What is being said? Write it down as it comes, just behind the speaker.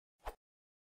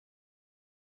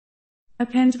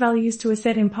Append values to a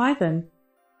set in Python.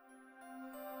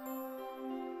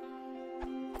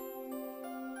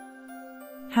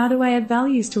 How do I add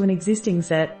values to an existing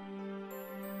set?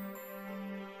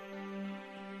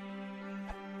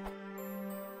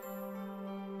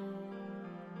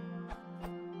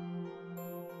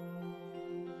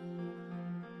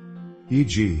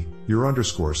 E.g., your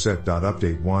underscore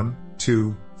set.update 1,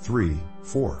 2, 3,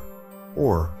 4.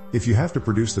 Or, if you have to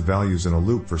produce the values in a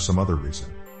loop for some other reason.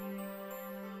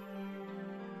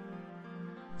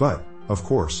 But, of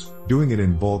course, doing it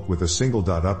in bulk with a single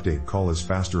 .update call is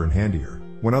faster and handier,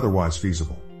 when otherwise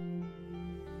feasible.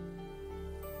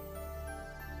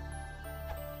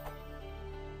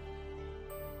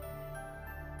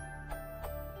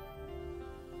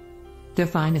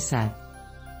 Define a set.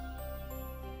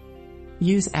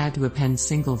 Use add to append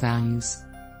single values.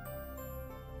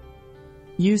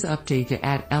 Use update to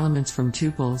add elements from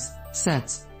tuples,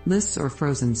 sets, lists or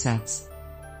frozen sets.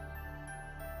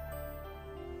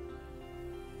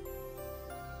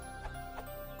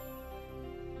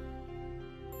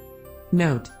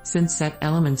 Note, since set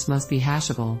elements must be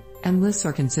hashable, and lists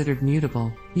are considered mutable,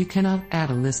 you cannot add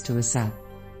a list to a set.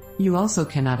 You also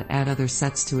cannot add other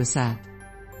sets to a set.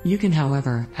 You can,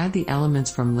 however, add the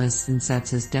elements from lists and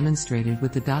sets as demonstrated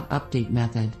with the .update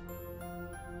method.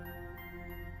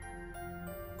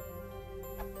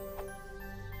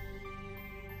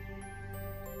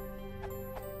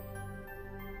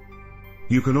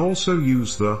 You can also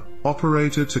use the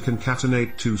operator to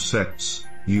concatenate two sets,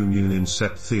 union in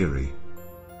set theory,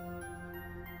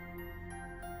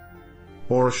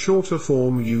 or a shorter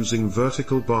form using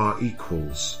vertical bar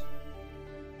equals.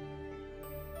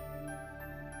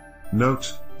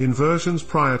 Note, in versions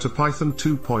prior to Python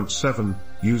 2.7,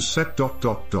 use set ...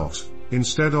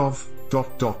 instead of ...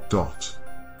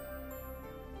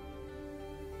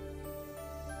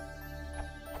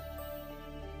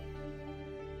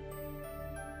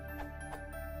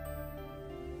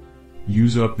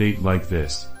 Use update like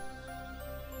this.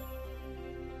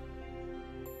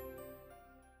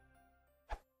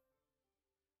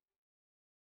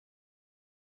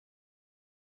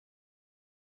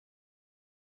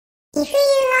 If you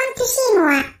want to see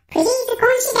more, please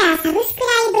consider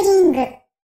subscribing.